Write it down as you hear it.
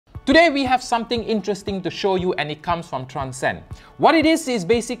Today we have something interesting to show you, and it comes from Transcend. What it is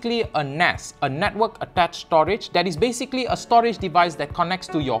basically a NAS, a network attached storage, that is basically a storage device that connects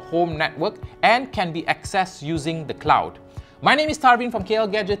to your home network and can be accessed using the cloud. My name is Tarvin from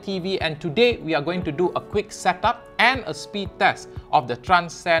KLGadgetTV, and today we are going to do a quick setup and a speed test of the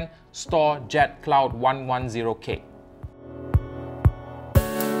Transcend Storejet Cloud 110K.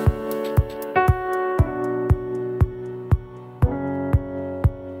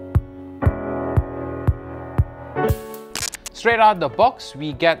 Straight out of the box,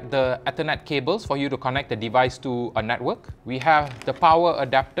 we get the Ethernet cables for you to connect the device to a network. We have the power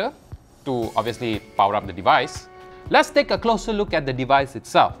adapter to obviously power up the device. Let's take a closer look at the device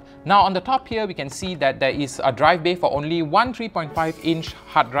itself. Now on the top here, we can see that there is a drive bay for only one 3.5-inch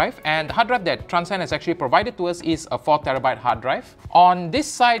hard drive, and the hard drive that Transcend has actually provided to us is a 4TB hard drive. On this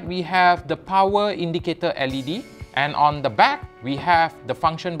side, we have the power indicator LED, and on the back, we have the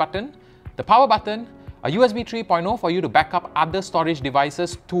function button, the power button, a USB 3.0 for you to back up other storage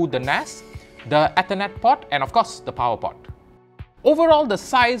devices to the NAS, the Ethernet port, and of course the power port. Overall, the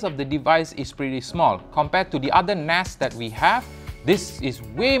size of the device is pretty small. Compared to the other NAS that we have, this is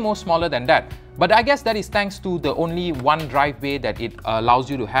way more smaller than that. But I guess that is thanks to the only one drive bay that it allows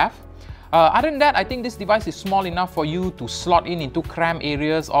you to have. Other than that, I think this device is small enough for you to slot into cramped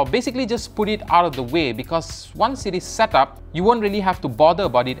areas, or basically just put it out of the way, because once it is set up, you won't really have to bother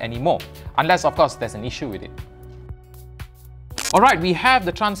about it anymore, unless of course there's an issue with it. Alright, we have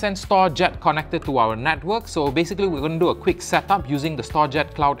the Transcend Storejet connected to our network. So basically we're going to do a quick setup using the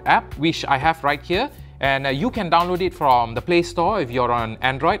Storejet Cloud app, which I have right here. And you can download it from the Play Store if you're on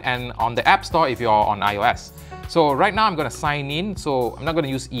Android, and on the App Store if you're on iOS. So right now I'm going to sign in. So I'm not going to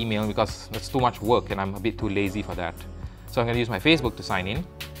use email because that's too much work and I'm a bit too lazy for that. So I'm going to use my Facebook to sign in.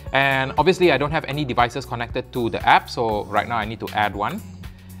 And obviously I don't have any devices connected to the app, so right now I need to add one.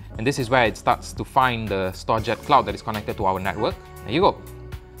 And this is where it starts to find the Storejet Cloud that is connected to our network. There you go.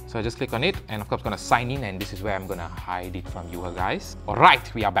 So I just click on it, and of course I'm going to sign in, and this is where I'm going to hide it from you guys.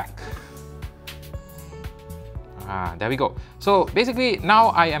 Alright, we are back. There we go. So basically now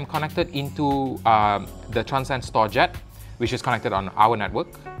I am connected into the Transcend Storejet, which is connected on our network.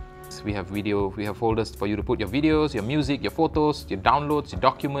 We have video, we have folders for you to put your videos, your music, your photos, your downloads, your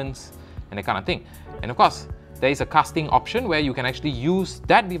documents, and that kind of thing. And of course, there is a casting option where you can actually use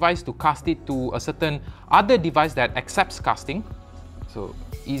that device to cast it to a certain other device that accepts casting. So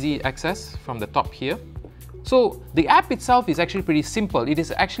easy access from the top here. So the app itself is actually pretty simple. It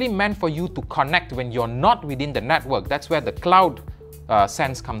is actually meant for you to connect when you're not within the network. That's where the cloud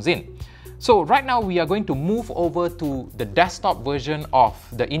sense comes in. So right now we are going to move over to the desktop version of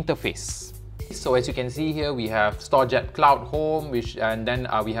the interface. So as you can see here, we have Storejet Cloud Home, and then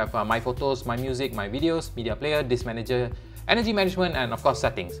we have my photos, my music, my videos, media player, disk manager, energy management, and of course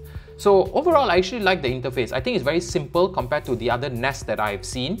settings. So overall, I actually like the interface. I think it's very simple compared to the other NAS that I've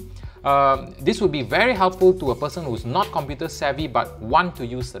seen. This would be very helpful to a person who's not computer savvy but want to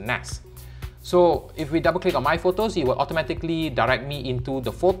use the NAS. So if we double click on my photos, it will automatically direct me into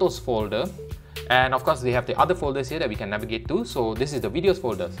the photos folder. And of course, we have the other folders here that we can navigate to. So this is the videos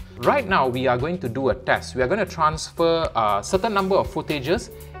folders. Right now, we are going to do a test. We are going to transfer a certain number of footages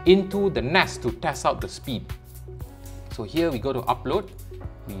into the NAS to test out the speed. So here we go to upload,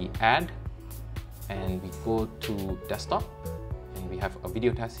 we add, and we go to desktop, and we have a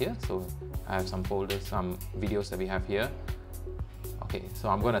video test here. So I have some folders, some videos that we have here. Okay, so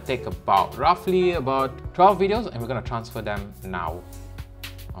I'm going to take roughly about 12 videos, and we're going to transfer them now.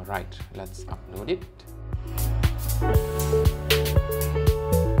 Alright, let's upload it.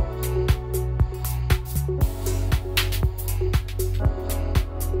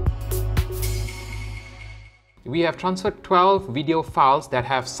 We have transferred 12 video files that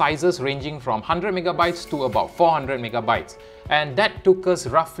have sizes ranging from 100 megabytes to about 400 megabytes. And that took us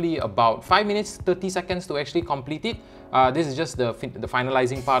roughly about 5 minutes, 30 seconds to actually complete it. This is just the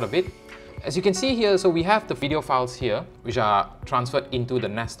finalizing part of it. As you can see here, so we have the video files here, which are transferred into the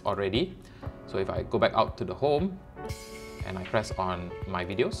NAS already. So if I go back out to the home and I press on my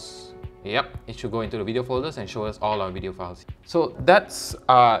videos, yep, it should go into the video folders and show us all our video files. So that's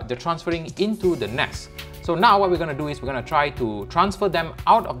the transferring into the NAS. So now what we're going to do is we're going to try to transfer them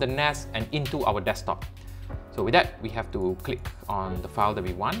out of the NAS and into our desktop. So with that, we have to click on the file that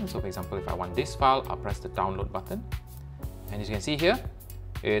we want. So for example, if I want this file, I'll press the download button. And as you can see here,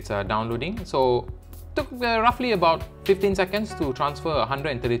 it's downloading. So it took roughly about 15 seconds to transfer a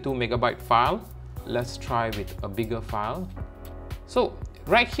 132 megabyte file. Let's try with a bigger file. So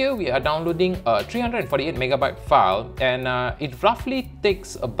right here we are downloading a 348 megabyte file, and it roughly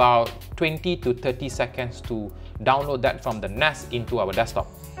takes about 20 to 30 seconds to download that from the NAS into our desktop.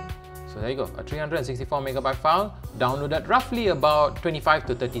 So there you go, a 364 megabyte file downloaded roughly about 25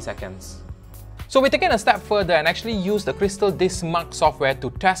 to 30 seconds. So we're taking a step further and actually use the Crystal Disk Mark software to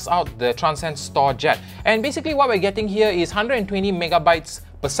test out the Transcend Storejet. And basically what we're getting here is 120 megabytes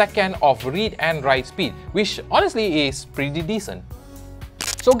per second of read and write speed, which honestly is pretty decent.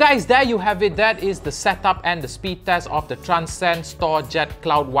 So guys, there you have it. That is the setup and the speed test of the Transcend Storejet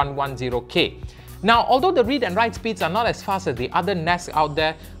Cloud 110K. Now, although the read and write speeds are not as fast as the other NAS out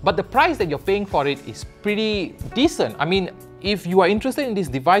there, but the price that you're paying for it is pretty decent. I mean, if you are interested in this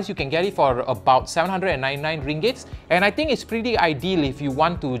device, you can get it for about 799 ringgits. And I think it's pretty ideal if you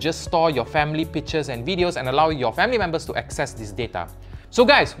want to just store your family pictures and videos and allow your family members to access this data. So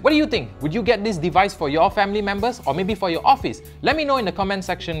guys, what do you think? Would you get this device for your family members or maybe for your office? Let me know in the comment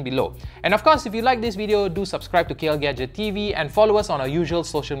section below. And of course, if you like this video, do subscribe to KLGadgetTV and follow us on our usual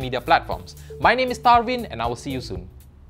social media platforms. My name is Tarvin and I will see you soon.